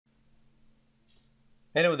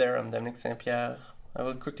Hello there, I'm St-Pierre. I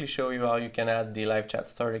will quickly show you how you can add the LiveChat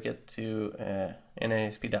Starter Kit to an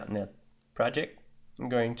ASP.NET project. I'm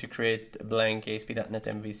going to create a blank ASP.NET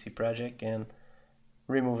MVC project and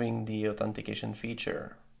removing the authentication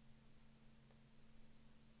feature.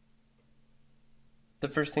 The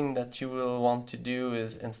first thing that you will want to do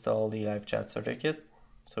is install the LiveChat Starter Kit.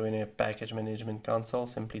 So in a package management console,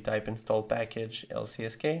 simply type install package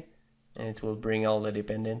LCSK, and it will bring all the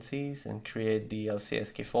dependencies and create the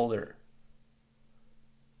LCSK folder.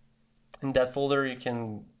 In that folder, you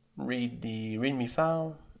can read the README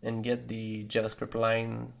file and get the JavaScript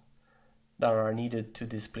lines that are needed to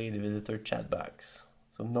display the visitor chat box.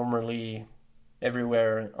 So normally,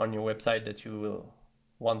 everywhere on your website that you will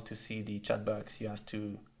want to see the chat box, you have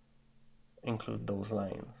to include those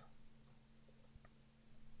lines.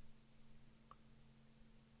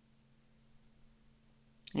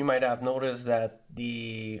 You might have noticed that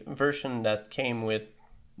the version that came with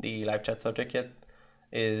the LiveChat Starter Kit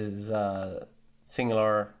is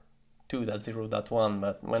Singular 2.0.1,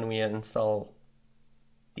 but when we install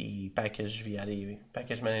the package via the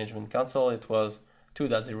package management console, it was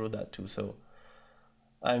 2.0.2. So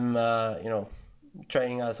I'm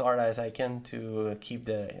trying as hard as I can to keep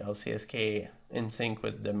the LCSK in sync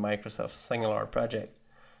with the Microsoft Singular project,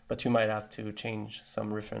 but you might have to change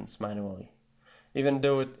some reference manually, even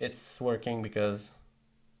though it's working because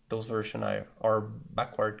those versions are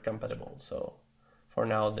backward compatible. So for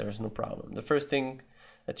now, there's no problem. The first thing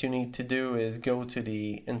that you need to do is go to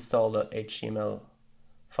the install.html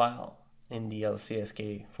file in the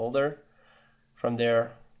LCSK folder. From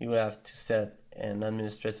there, you will have to set an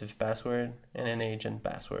administrative password and an agent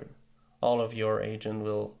password. All of your agent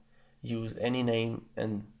will use any name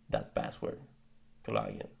and that password to log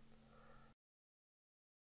in.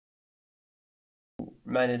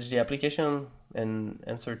 Manage the application and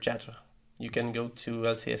answer chat. You can go to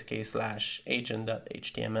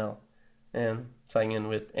lcsk/agent.html and sign in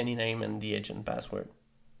with any name and the agent password.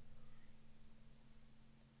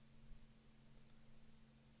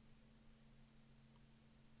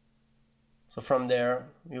 So from there,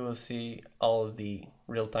 you will see all of the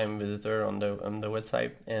real-time visitor on the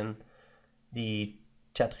website, and the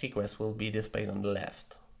chat request will be displayed on the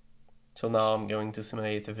left. So now I'm going to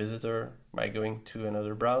simulate a visitor by going to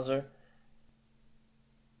another browser.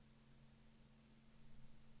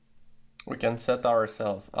 We can set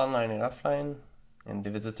ourselves online and offline, and the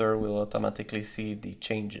visitor will automatically see the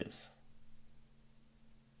changes.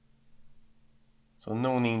 So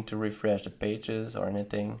no need to refresh the pages or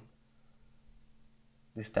anything.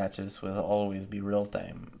 The status will always be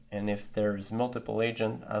real-time, and if there's multiple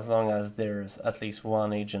agents, as long as there's at least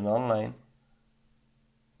one agent online,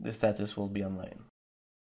 the status will be online.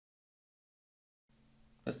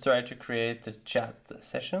 Let's try to create a chat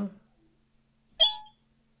session.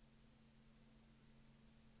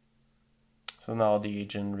 So now the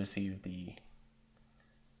agent received the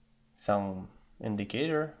sound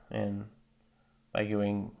indicator, and by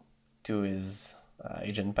going to his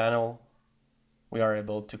agent panel, we are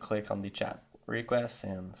able to click on the chat request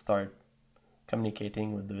and start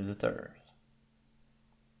communicating with the visitors.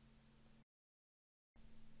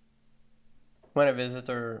 When a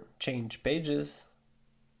visitor changes pages,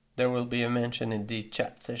 there will be a mention in the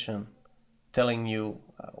chat session telling you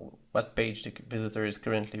what page the visitor is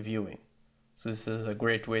currently viewing. So this is a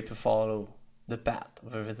great way to follow the path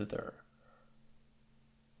of a visitor.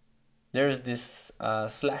 There's this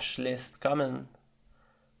 /list command,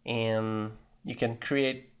 and you can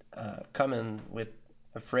create a command with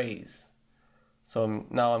a phrase. So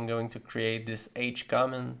now I'm going to create this h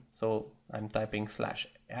command. So I'm typing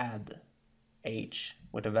 /add h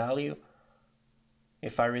with a value.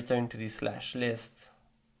 If I return to the /list,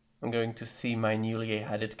 I'm going to see my newly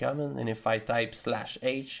added command, and if I type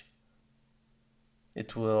 /h,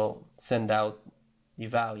 it will send out the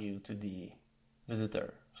value to the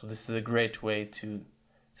visitor. So this is a great way to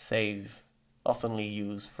save oftenly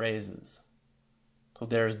used phrases. So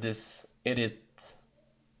there's this edit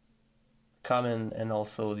command and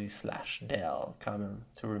also the /del command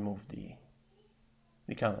to remove the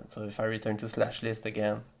comment. So if I return to /list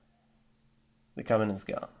again, the comment is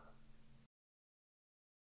gone.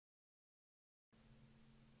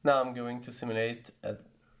 Now I'm going to simulate a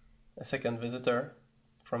second visitor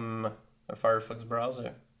from a Firefox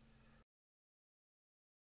browser.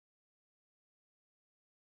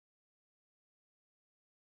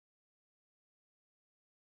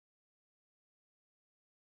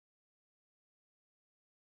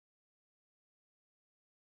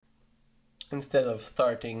 Instead of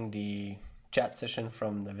starting the chat session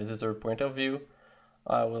from the visitor point of view,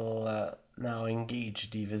 I will now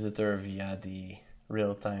engage the visitor via the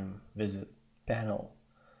real-time visit panel.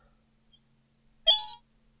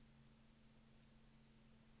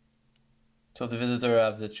 So the visitor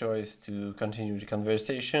has the choice to continue the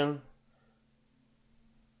conversation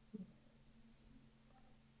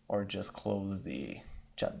or just close the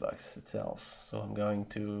chat box itself. So I'm going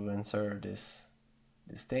to insert this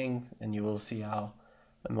thing, and you will see how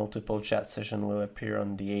a multiple chat session will appear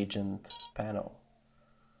on the agent panel.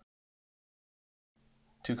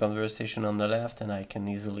 Two conversation on the left, and I can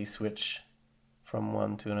easily switch from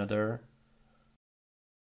one to another.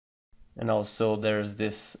 And also there's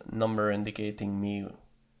this number indicating me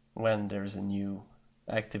when there's a new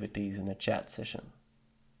activities in a chat session.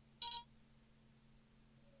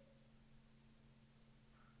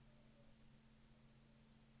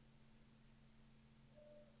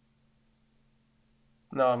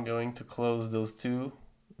 Now I'm going to close those two,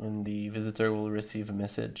 and the visitor will receive a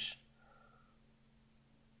message.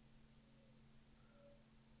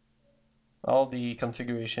 All the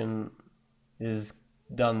configuration is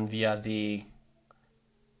done via the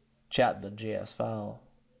chat.js file.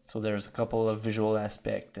 So there's a couple of visual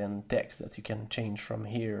aspects and text that you can change from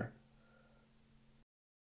here.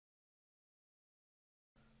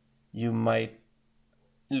 You might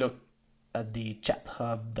look at the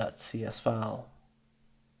chathub.cs file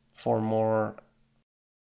for more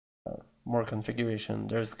configuration.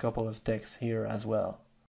 There's a couple of texts here as well.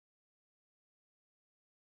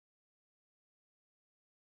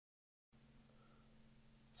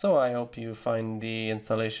 So I hope you find the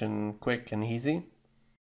installation quick and easy.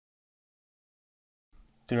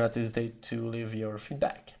 Do not hesitate to leave your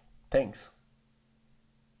feedback. Thanks.